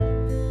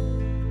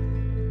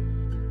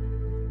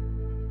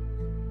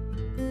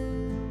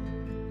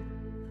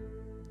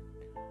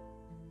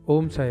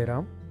Om Sai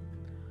Ram.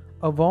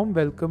 A warm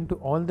welcome to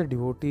all the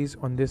devotees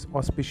on this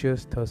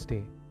auspicious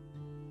Thursday.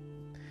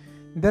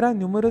 There are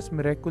numerous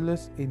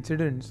miraculous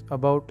incidents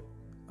about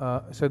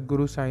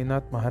Sadguru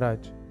Sainath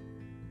Maharaj.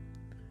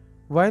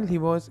 While he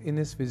was in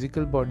his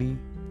physical body,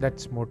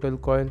 that's mortal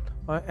coil,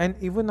 and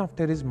even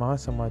after his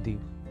Mahasamadhi.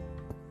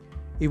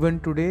 Even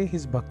today,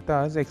 his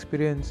bhaktas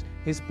experience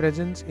his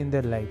presence in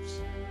their lives.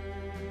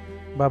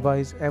 Baba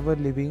is ever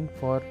living,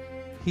 for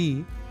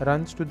he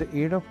runs to the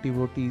aid of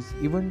devotees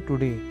even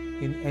today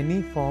in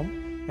any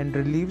form and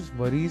relieves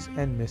worries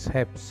and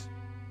mishaps.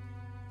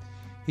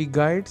 He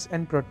guides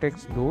and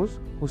protects those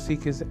who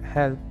seek his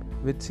help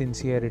with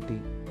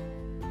sincerity.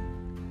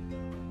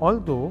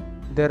 Although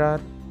there are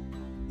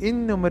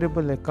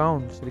innumerable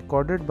accounts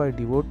recorded by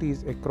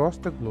devotees across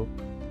the globe,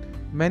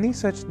 many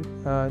such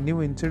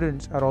new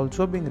incidents are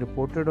also being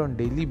reported on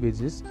daily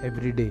basis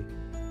every day,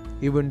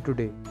 even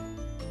today.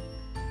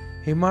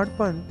 Hemad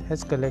Panth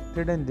has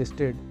collected and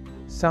listed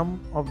some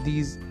of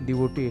these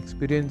devotee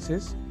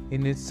experiences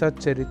in his Sat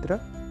Charitra,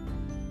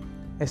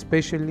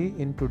 especially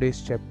in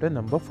today's chapter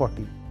number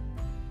 40.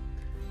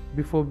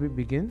 Before we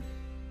begin,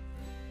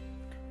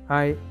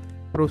 I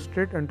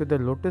prostrate unto the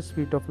lotus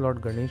feet of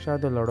Lord Ganesha,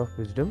 the Lord of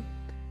Wisdom,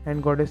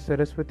 and Goddess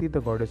Saraswati,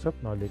 the Goddess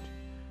of Knowledge.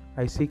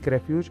 I seek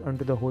refuge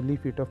unto the holy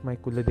feet of my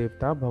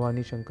Kuladevta,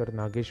 Bhavani Shankar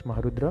Nagesh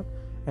Maharudra,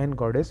 and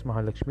Goddess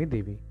Mahalakshmi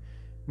Devi.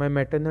 My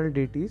maternal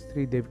deities,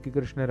 Sri Devaki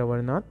Krishna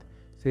Ravarnath,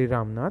 Sri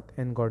Ramnath,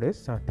 and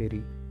Goddess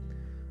Sateri.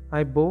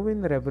 I bow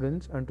in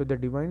reverence unto the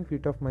divine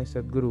feet of my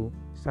Sadguru,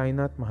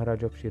 Sainath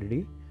Maharaj of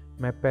Shirdi,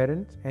 my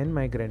parents and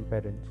my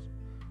grandparents.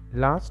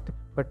 Last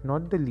but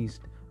not the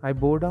least, I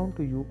bow down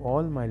to you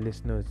all my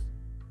listeners.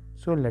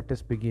 So let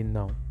us begin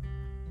now.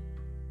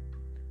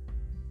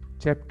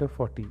 Chapter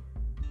 40.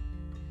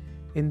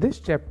 In this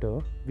chapter,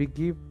 we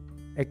give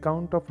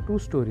account of two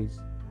stories.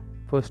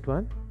 First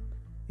one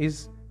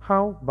is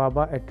how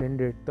Baba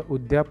attended the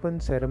Udyapan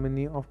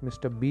ceremony of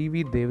Mr.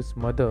 B.V. Dev's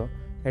mother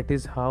at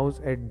his house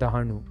at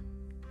Dahanu.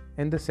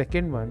 And the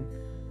second one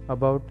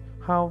about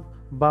how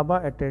Baba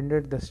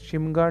attended the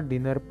Shimga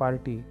dinner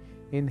party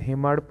in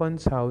Hemad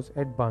Panth's house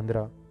at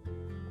Bandra.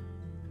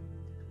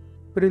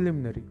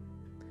 Preliminary.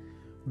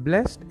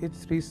 Blessed is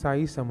Sri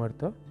Sai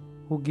Samartha,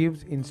 who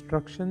gives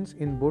instructions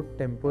in both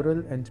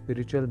temporal and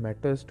spiritual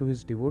matters to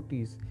his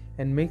devotees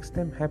and makes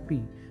them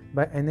happy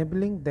by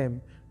enabling them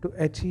to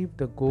achieve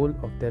the goal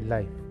of their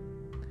life.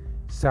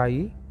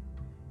 Sai,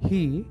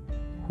 he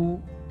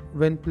who,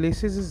 when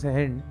places his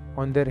hand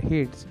on their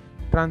heads,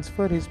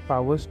 transfer his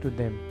powers to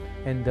them,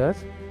 and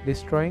thus,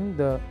 destroying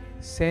the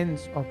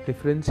sense of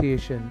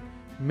differentiation,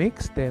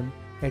 makes them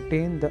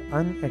attain the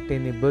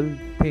unattainable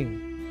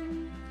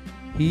thing.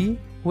 He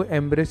who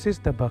embraces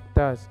the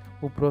bhaktas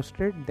who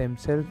prostrate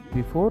themselves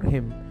before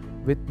him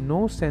with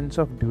no sense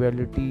of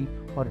duality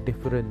or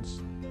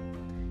difference.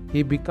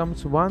 He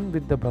becomes one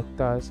with the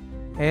bhaktas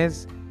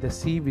as the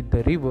sea with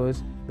the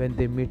rivers when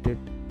they meet it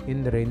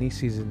in the rainy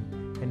season,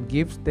 and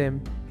gives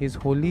them his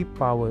holy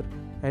power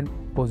and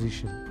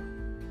position.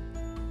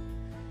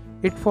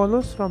 It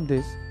follows from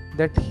this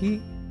that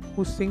he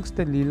who sings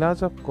the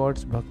Leelas of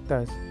God's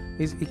bhaktas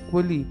is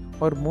equally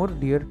or more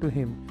dear to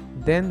him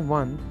than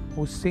one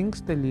who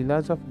sings the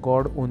Leelas of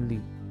God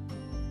only.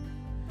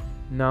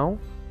 Now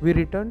we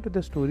return to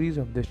the stories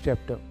of this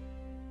chapter.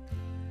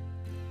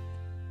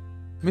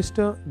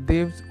 Mr.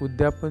 Dev's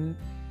Udyapan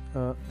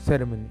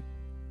ceremony.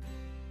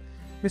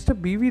 Mr.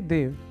 B.V.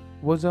 Dev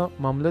was a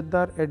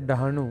Mamlatdar at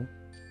Dahanu,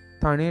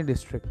 Thane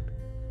district.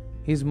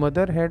 His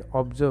mother had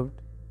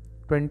observed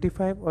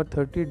 25 or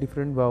 30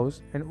 different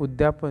vows, and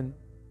Udyapan,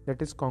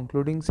 that is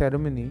concluding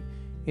ceremony,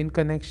 in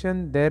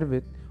connection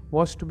therewith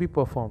was to be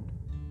performed.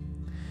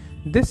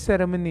 This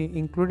ceremony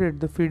included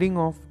the feeding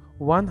of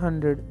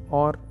 100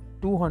 or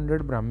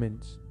 200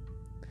 Brahmins.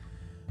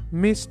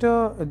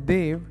 Mr.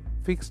 Dev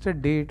fixed a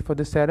date for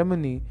the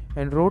ceremony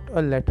and wrote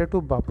a letter to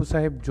Bapu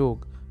Sahib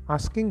Jog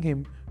asking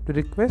him to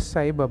request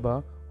Sai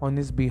Baba on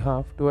his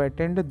behalf to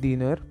attend a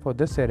dinner for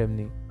the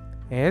ceremony,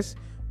 as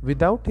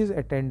without his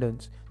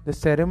attendance the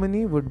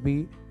ceremony would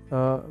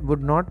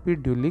not be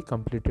duly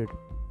completed.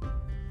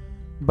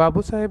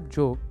 Babu Sahib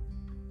Jog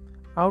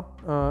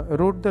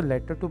wrote the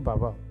letter to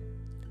Baba,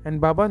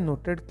 and Baba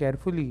noted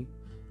carefully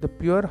the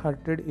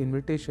pure-hearted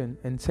invitation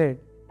and said,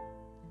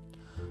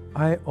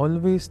 "I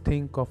always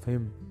think of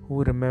him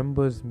who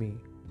remembers me.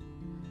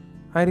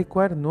 I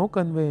require no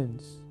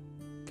conveyance,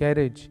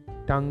 carriage,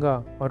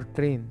 tanga or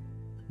train,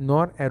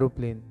 nor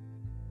aeroplane.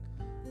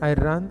 I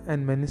run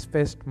and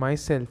manifest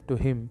myself to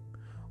him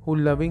who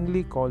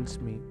lovingly calls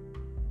me.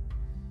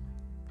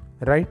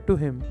 Write to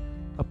him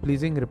a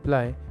pleasing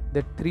reply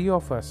that three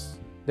of us,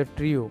 the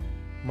trio,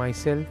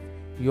 myself,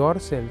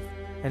 yourself,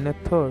 and a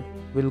third,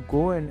 will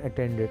go and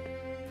attend it."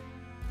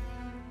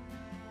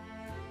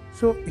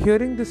 So,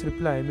 hearing this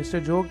reply,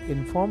 Mr. Jog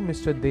informed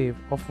Mr. Dev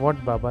of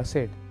what Baba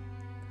said.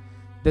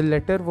 The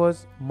latter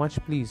was much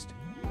pleased,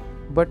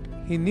 but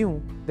he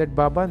knew that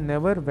Baba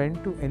never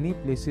went to any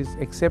places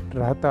except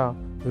Rahata,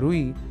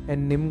 Rui,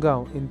 and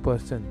Nimgaon in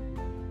person.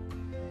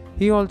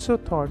 He also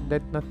thought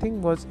that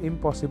nothing was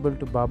impossible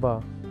to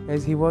Baba,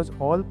 as he was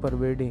all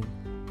pervading,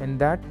 and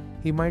that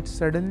he might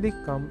suddenly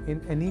come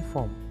in any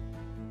form.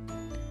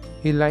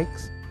 He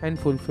likes and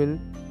fulfill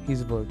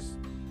his words.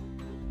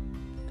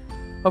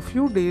 A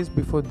few days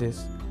before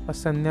this, a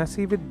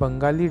sannyasi with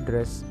Bengali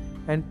dress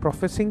and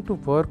professing to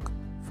work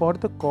for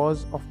the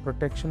cause of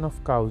protection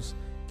of cows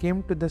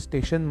came to the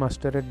station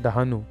master at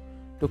Dahanu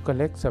to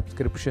collect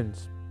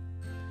subscriptions.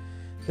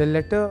 The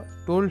letter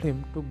told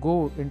him to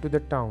go into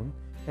the town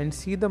and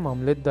see the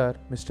Mamlatdar,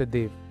 Mr.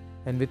 Dev,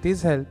 and with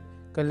his help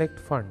collect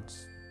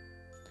funds.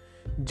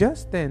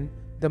 Just then,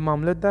 the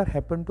Mamlatdar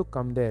happened to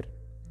come there.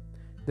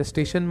 The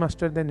station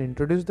master then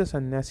introduced the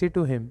sannyasi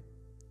to him.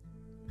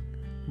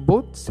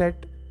 Both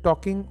sat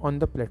talking on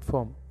the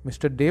platform.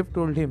 Mr. Dev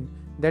told him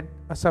that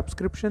a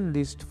subscription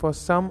list for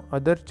some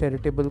other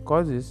charitable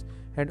causes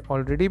had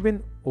already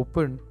been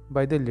opened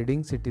by the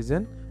leading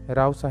citizen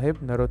Rao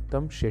Sahib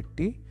Narottam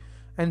Shetty,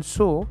 and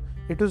so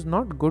it was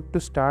not good to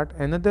start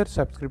another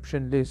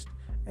subscription list,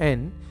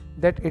 and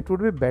that it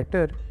would be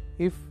better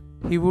if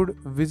he would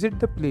visit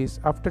the place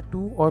after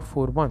 2 or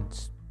 4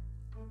 months.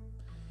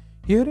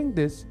 Hearing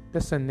this,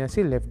 the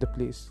sannyasi left the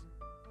place.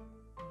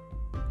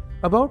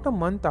 About a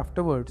month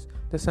afterwards,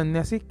 the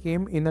sannyasi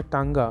came in a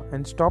tanga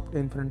and stopped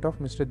in front of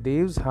Mr.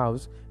 Dev's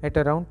house at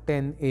around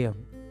 10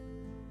 am.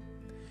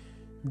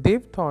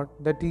 Dev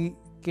thought that he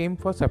came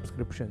for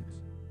subscriptions.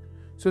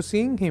 So,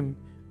 seeing him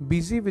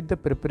busy with the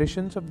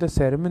preparations of the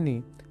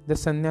ceremony, the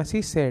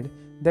sannyasi said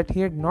that he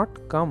had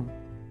not come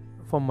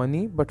for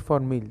money but for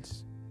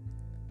meals.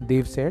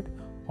 Dev said,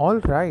 "All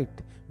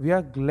right, we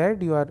are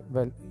glad you are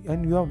well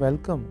and you are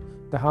welcome.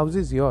 The house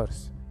is yours."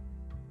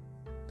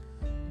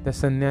 The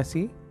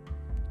sannyasi,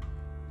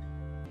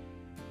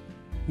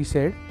 he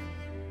said,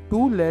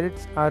 "2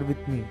 lairds are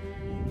with me."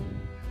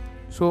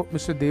 So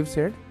Mr. Dev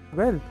said,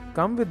 "Well,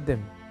 come with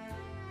them."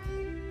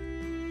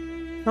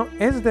 Now,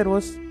 as there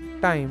was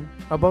time,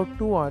 about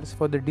 2 hours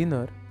for the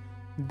dinner,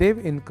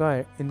 Dev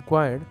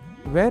inquired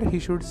where he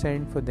should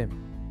send for them.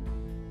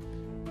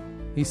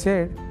 He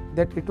said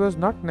that it was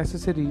not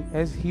necessary,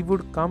 as he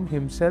would come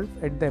himself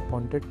at the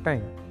appointed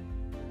time.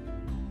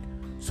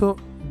 So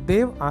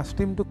Dev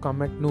asked him to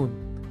come at noon,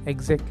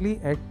 exactly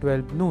at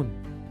 12 noon.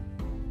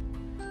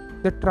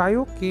 The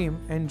trio came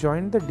and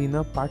joined the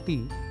dinner party,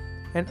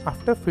 and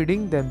after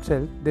feeding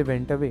themselves, they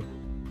went away.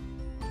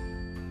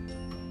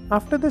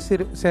 After the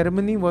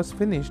ceremony was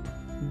finished,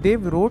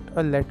 Dev wrote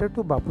a letter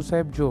to Bapu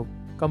Sahib Jog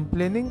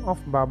complaining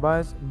of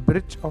Baba's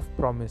breach of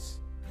promise.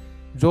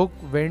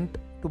 Jog went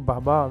to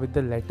Baba with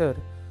the letter,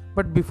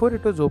 but before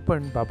it was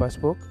opened, Baba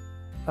spoke.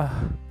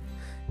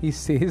 He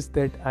says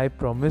that I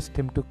promised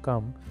him to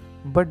come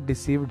but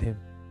deceived him.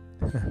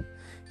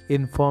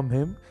 Inform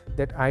him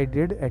that I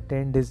did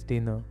attend his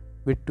dinner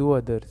with 2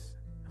 others,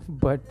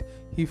 but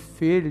he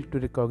failed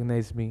to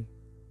recognize me.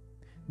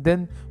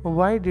 Then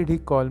why did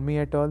he call me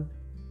at all?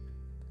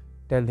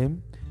 Tell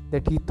him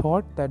that he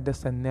thought that the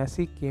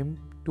sannyasi came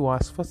to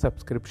ask for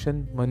subscription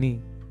money.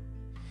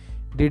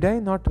 Did I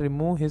not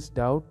remove his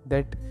doubt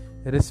that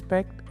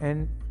respect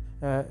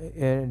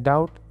and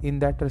doubt in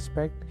that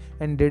respect?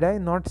 And did I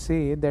not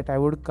say that I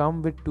would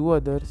come with 2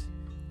 others?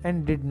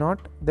 And did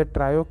not the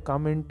trio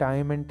come in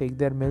time and take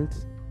their meals?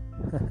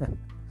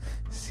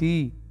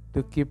 See,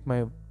 to keep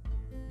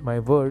my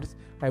words,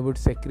 I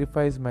would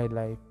sacrifice my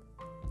life.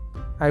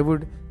 I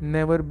would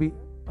never be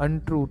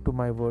untrue to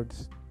my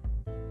words.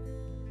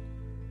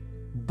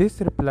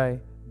 This reply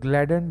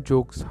gladdened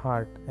Jog's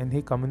heart, and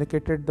he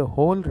communicated the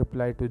whole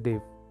reply to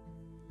Dev.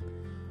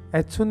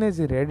 As soon as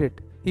he read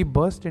it, he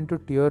burst into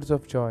tears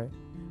of joy,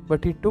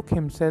 but he took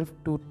himself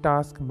to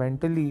task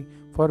mentally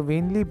for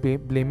vainly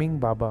blaming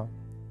Baba.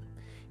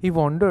 He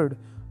wondered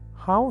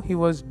how he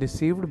was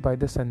deceived by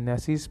the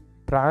sannyasi's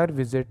prior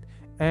visit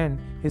and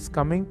his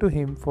coming to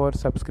him for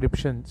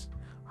subscriptions,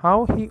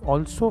 how he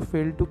also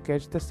failed to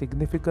catch the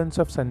significance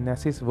of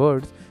sannyasi's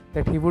words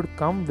that he would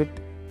come with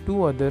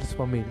 2 others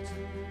for meals.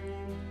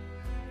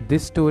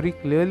 This story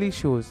clearly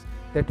shows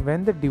that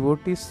when the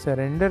devotees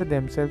surrender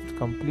themselves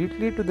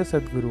completely to the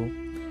Sadguru,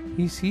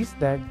 he sees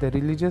that the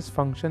religious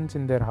functions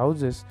in their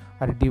houses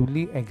are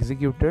duly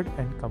executed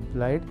and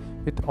complied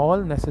with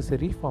all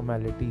necessary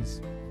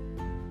formalities.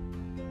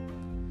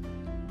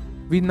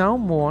 We now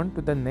move on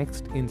to the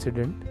next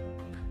incident,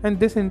 and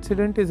this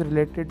incident is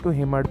related to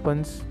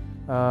Hemadpant's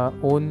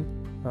own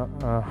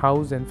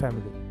house and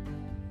family.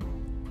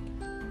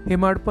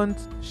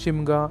 Hemadpant's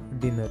Shimga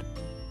dinner.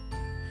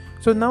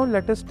 So now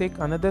let us take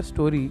another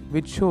story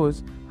which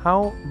shows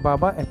how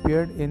Baba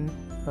appeared in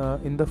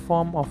the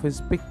form of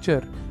his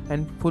picture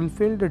and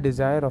fulfilled the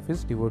desire of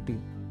his devotee.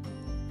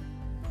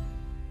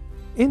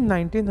 In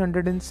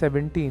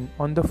 1917,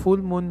 on the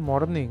full moon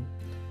morning,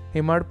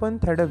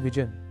 Hemadpant had a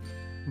vision.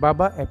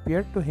 Baba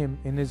appeared to him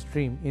in his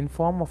dream in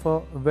form of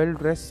a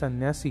well-dressed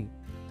sannyasi,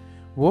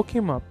 woke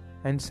him up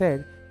and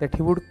said that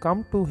he would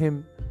come to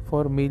him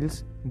for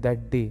meals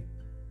that day.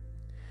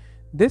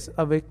 This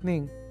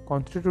awakening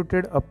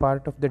constituted a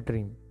part of the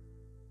dream.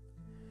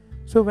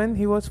 So when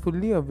he was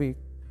fully awake,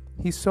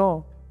 he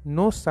saw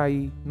no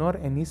Sai nor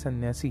any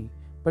sannyasi,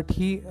 but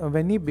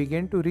when he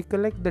began to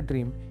recollect the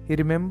dream, he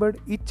remembered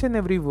each and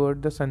every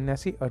word the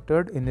sannyasi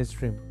uttered in his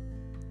dream.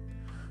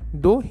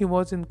 Though he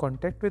was in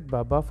contact with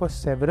Baba for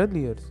several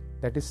years,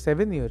 that is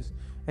 7 years,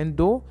 and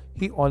though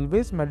he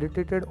always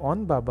meditated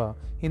on Baba,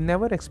 he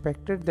never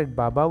expected that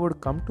Baba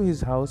would come to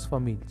his house for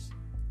meals.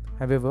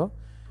 However,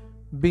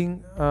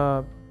 being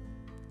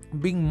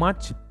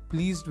much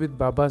pleased with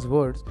Baba's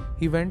words,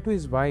 he went to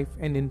his wife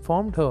and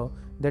informed her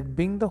that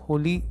being the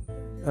holy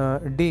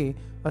day,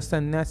 a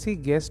sannyasi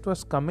guest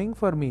was coming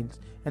for meals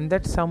and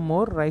that some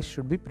more rice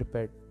should be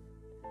prepared.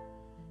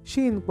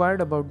 She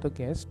inquired about the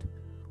guest,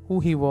 who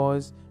he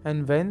was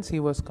and whence he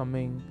was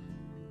coming.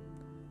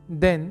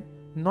 Then,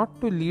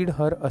 not to lead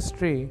her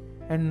astray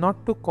and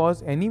not to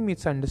cause any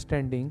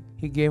misunderstanding,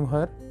 he gave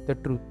her the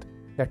truth.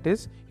 That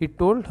is, he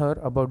told her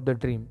about the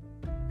dream.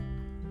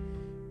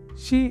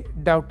 She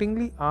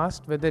doubtingly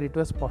asked whether it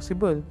was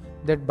possible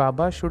that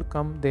Baba should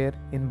come there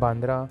in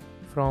Bandra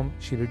from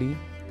Shirdi,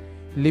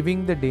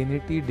 leaving the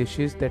dainty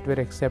dishes that were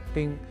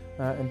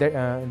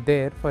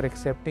there for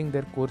accepting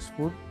their coarse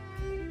food.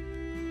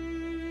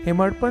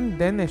 Hemadpant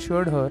then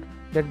assured her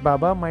that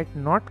Baba might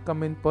not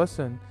come in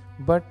person,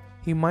 but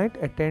he might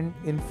attend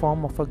in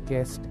form of a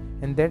guest,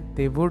 and that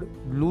they would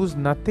lose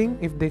nothing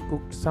if they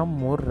cooked some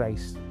more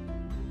rice.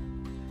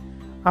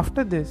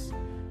 After this,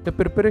 the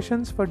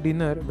preparations for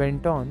dinner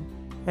went on,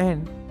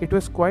 and it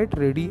was quite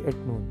ready at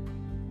noon.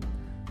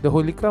 The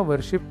Holika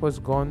worship was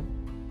gone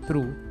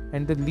through,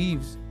 and the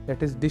leaves,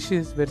 that is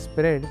dishes, were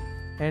spread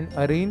and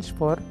arranged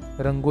for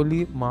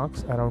rangoli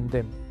marks around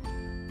them.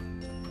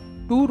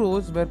 2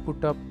 rows were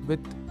put up with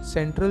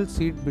central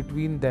seat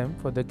between them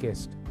for the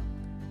guest.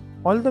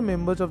 All the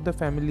members of the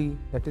family,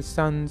 that is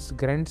sons,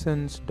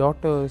 grandsons,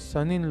 daughters,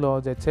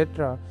 son-in-laws,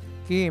 etc.,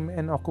 came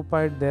and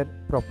occupied their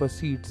proper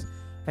seats,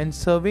 and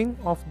serving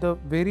of the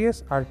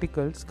various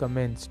articles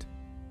commenced.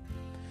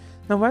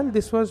 Now, while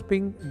this was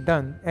being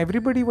done,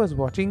 everybody was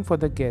watching for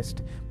the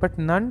guest, but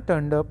none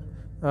turned up,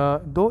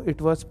 though it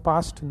was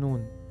past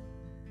noon.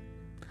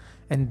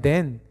 And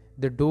then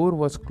the door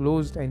was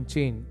closed and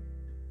chained.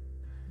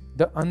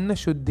 The Anna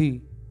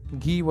Shuddhi,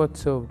 ghee, was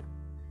served,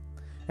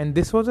 and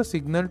this was a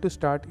signal to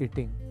start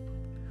eating.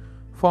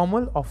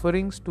 Formal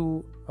offerings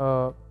to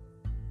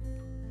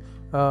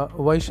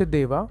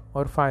Vaishadeva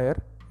or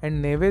fire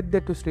and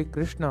Naivedya to Sri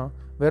Krishna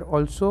were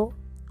also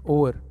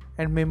over,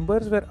 and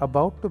members were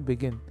about to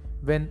begin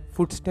when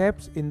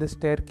footsteps in the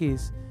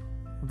staircase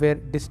were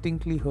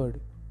distinctly heard.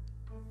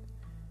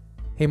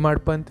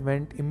 Hemadpant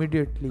went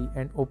immediately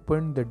and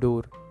opened the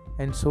door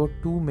and saw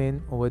 2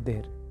 men over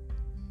there,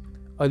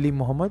 Ali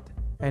Muhammad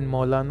and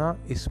Maulana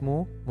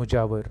Ismu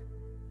Mujawar,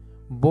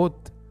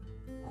 both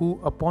who,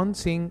 upon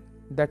seeing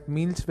that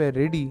meals were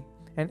ready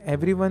and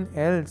everyone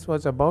else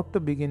was about to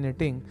begin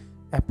eating,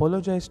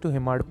 apologized to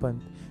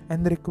Hemadpant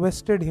and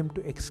requested him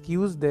to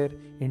excuse their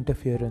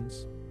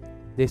interference.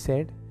 They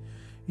said,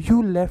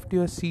 "You left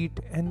your seat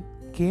and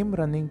came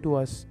running to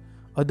us.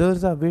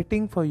 Others are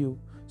waiting for you.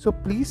 So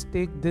please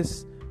take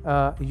this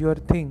your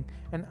thing,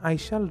 and I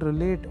shall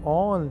relate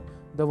all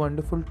the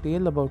wonderful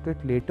tale about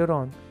it later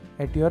on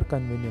at your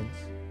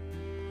convenience."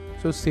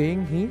 So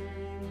saying, he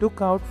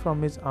took out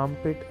from his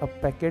armpit a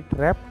packet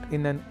wrapped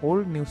in an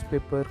old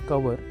newspaper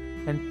cover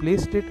and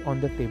placed it on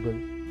the table.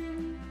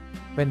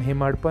 When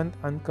Hemadpant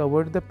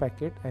uncovered the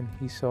packet, and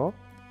he saw,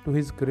 to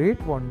his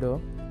great wonder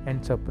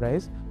and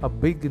surprise, a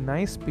big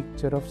nice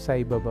picture of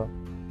Sai Baba.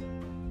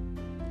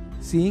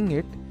 Seeing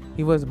it,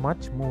 he was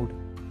much moved.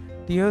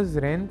 Tears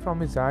ran from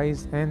his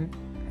eyes and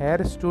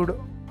hair stood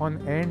on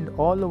end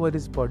all over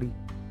his body.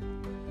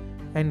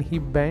 And he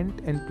bent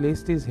and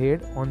placed his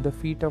head on the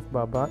feet of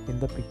Baba in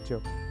the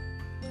picture.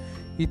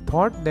 He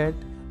thought that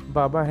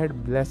Baba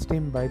had blessed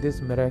him by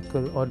this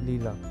miracle or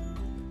Leela.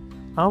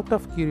 Out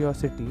of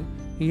curiosity,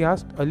 he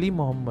asked Ali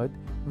Muhammad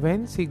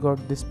whence he got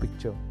this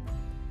picture.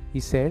 He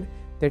said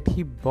that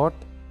he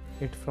bought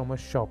it from a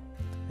shop,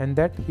 and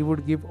that he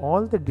would give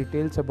all the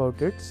details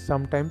about it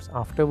sometimes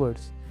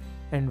afterwards,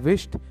 and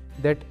wished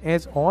that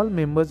as all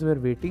members were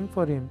waiting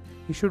for him,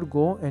 he should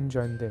go and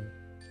join them.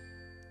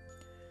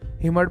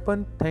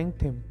 Hemadpant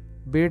thanked him,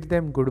 bade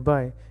them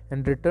goodbye,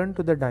 and returned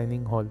to the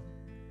dining hall.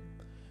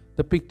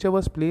 The picture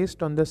was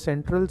placed on the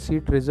central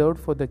seat reserved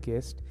for the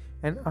guest,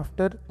 and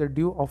after the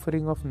due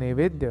offering of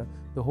Naivedya,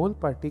 the whole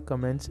party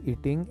commenced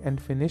eating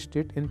and finished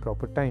it in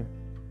proper time.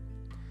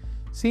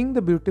 Seeing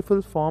the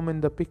beautiful form in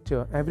the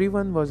picture,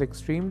 everyone was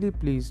extremely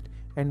pleased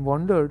and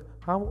wondered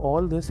how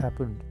all this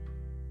happened.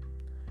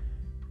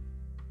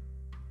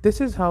 This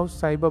is how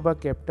Sai Baba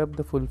kept up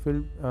the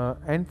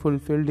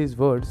fulfilled his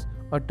words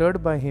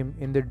uttered by him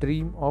in the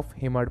dream of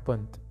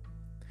Hemadpant.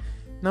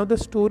 Now the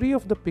story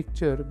of the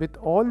picture with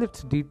all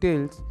its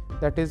details,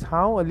 that is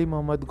how Ali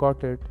Muhammad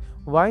got it,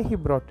 why he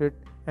brought it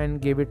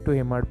and gave it to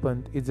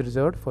Hemadpant, is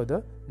reserved for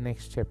the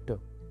next chapter.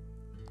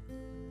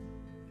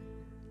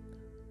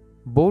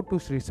 Bow to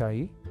Sri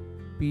Sai,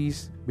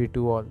 peace be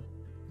to all.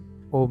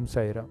 Om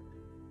Sai Ram.